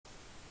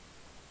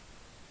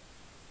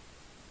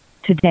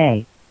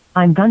Today,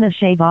 I'm gonna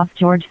shave off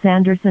George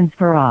Sanderson's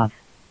fur off.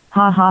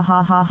 Ha ha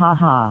ha ha ha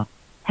ha.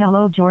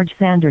 Hello George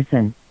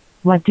Sanderson.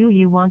 What do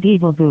you want,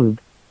 evil Boog?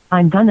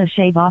 I'm gonna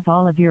shave off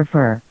all of your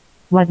fur.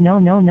 What? No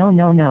no no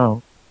no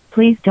no.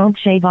 Please don't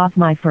shave off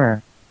my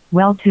fur.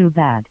 Well, too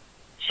bad.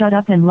 Shut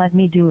up and let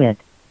me do it.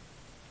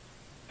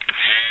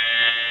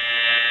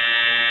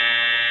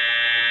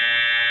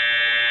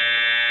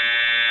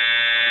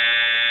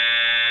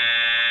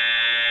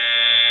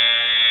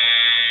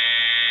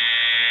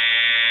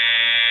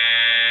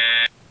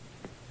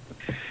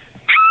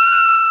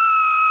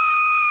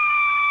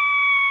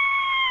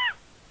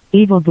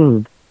 Evil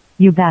Boog.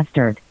 You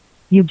bastard.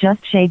 You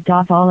just shaved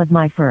off all of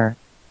my fur.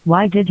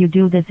 Why did you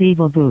do this,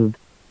 evil Boog?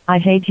 I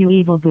hate you,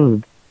 evil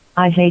Boog.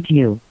 I hate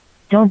you.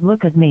 Don't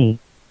look at me.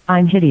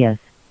 I'm hideous.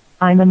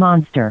 I'm a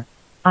monster.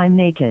 I'm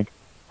naked.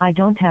 I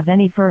don't have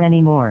any fur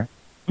anymore.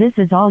 This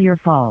is all your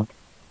fault.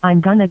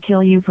 I'm gonna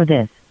kill you for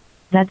this.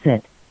 That's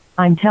it.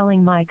 I'm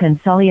telling Mike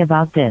and Sully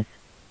about this.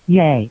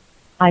 Yay.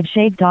 I've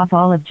shaved off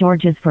all of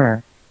George's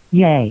fur.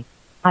 Yay.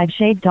 I've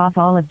shaved off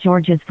all of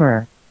George's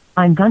fur.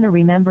 I'm gonna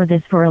remember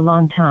this for a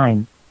long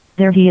time.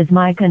 There he is,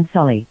 Mike and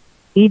Sully.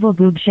 Evil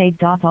Boog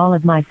shaved off all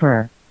of my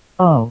fur.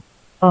 Oh.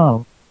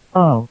 Oh.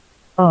 Oh.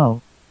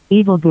 Oh.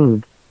 Evil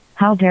Boog.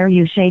 How dare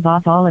you shave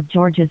off all of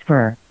George's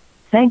fur?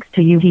 Thanks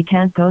to you he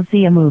can't go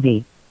see a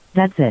movie.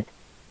 That's it.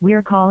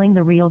 We're calling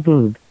the real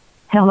Boog.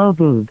 Hello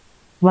Boog.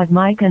 What,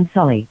 Mike and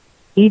Sully?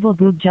 Evil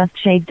Boog just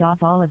shaved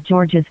off all of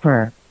George's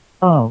fur.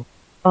 Oh.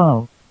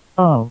 Oh.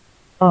 Oh.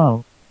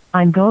 Oh.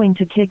 I'm going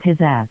to kick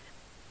his ass.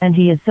 And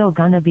he is so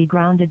gonna be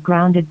grounded.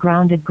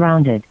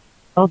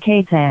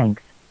 Okay,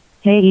 thanks.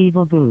 Hey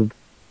evil Boog.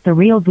 The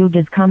real Boog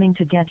is coming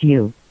to get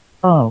you.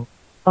 Oh.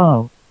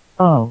 Oh.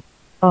 Oh.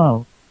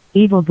 Oh.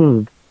 Evil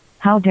Boog.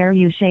 How dare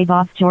you shave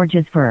off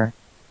George's fur?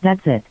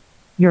 That's it.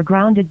 You're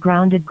grounded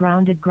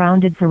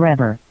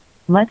forever.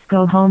 Let's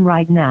go home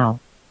right now.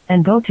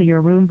 And go to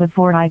your room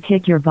before I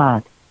kick your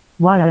butt.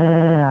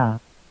 What?